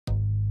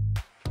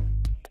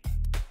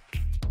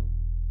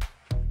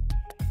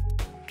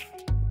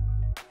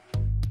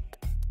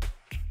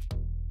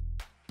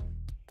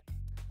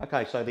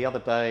Okay, so the other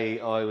day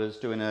I was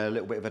doing a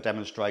little bit of a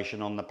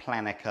demonstration on the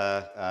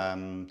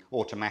Planeka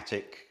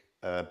automatic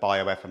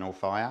bioethanol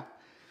fire.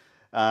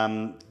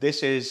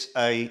 This is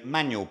a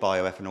manual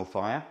bioethanol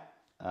fire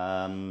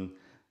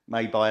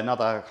made by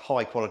another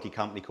high quality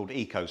company called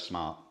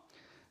Ecosmart.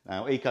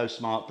 Now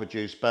Ecosmart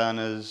produce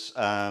burners,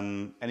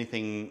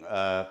 anything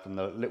from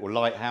the little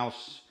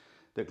lighthouse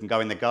that can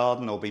go in the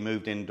garden or be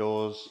moved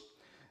indoors,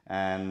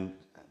 and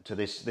to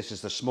this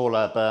is the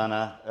smaller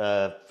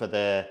burner for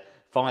their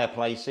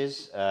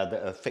fireplaces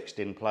that are fixed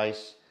in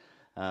place.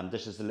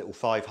 This is the little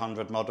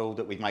 500 model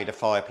that we've made a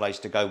fireplace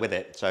to go with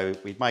it. So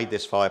we've made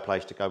this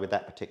fireplace to go with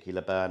that particular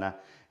burner,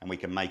 and we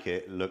can make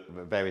it look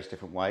various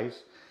different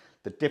ways.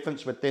 The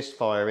difference with this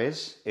fire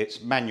is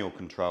it's manual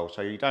control,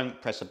 so you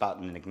don't press a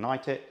button and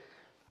ignite it.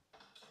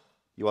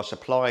 You are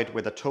supplied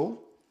with a tool.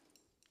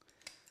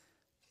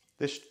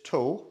 This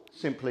tool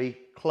simply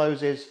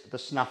closes the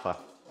snuffer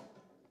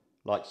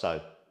like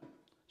so.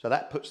 So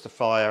that puts the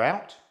fire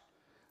out.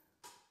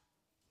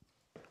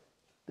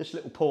 This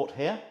little port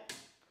here,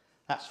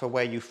 that's for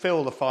where you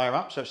fill the fire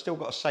up, so it's still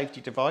got a safety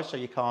device so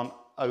you can't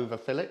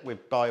overfill it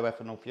with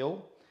bioethanol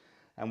fuel.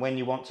 And when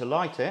you want to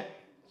light it,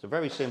 it's a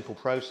very simple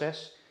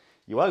process.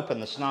 You open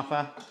the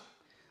snuffer,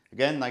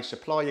 again they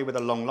supply you with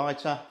a long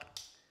lighter,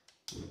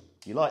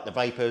 you light the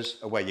vapours,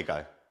 away you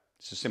go.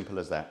 It's as simple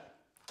as that.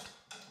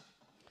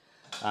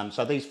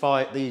 So these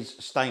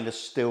stainless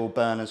steel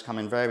burners come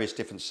in various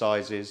different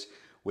sizes.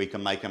 We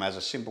can make them as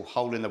a simple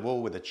hole in the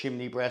wall with a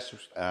chimney breast.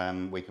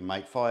 We can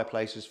make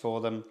fireplaces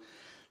for them.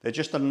 They're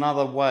just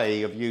another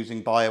way of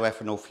using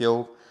bioethanol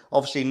fuel.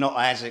 Obviously not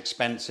as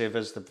expensive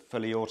as the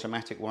fully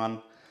automatic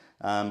one,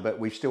 but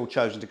we've still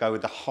chosen to go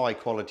with the high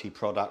quality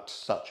products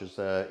such as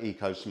the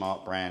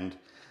Ecosmart brand.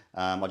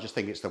 I just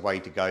think it's the way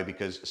to go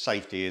because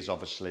safety is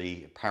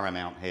obviously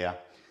paramount here.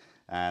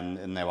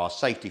 And there are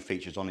safety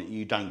features on it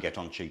you don't get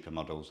on cheaper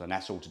models, and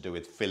that's all to do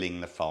with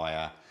filling the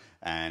fire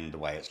and the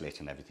way it's lit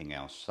and everything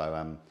else.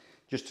 So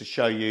just to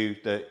show you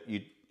that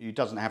it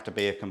doesn't have to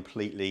be a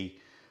completely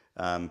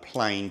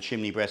plain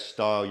chimney breast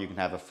style. You can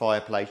have a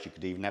fireplace, you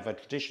could even have a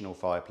traditional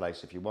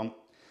fireplace if you want.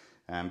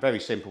 Very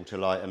simple to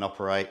light and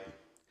operate,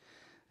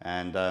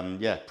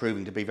 and yeah,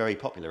 proving to be very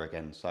popular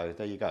again. So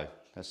there you go,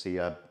 that's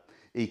the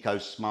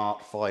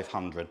Ecosmart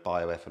 500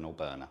 bioethanol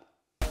burner.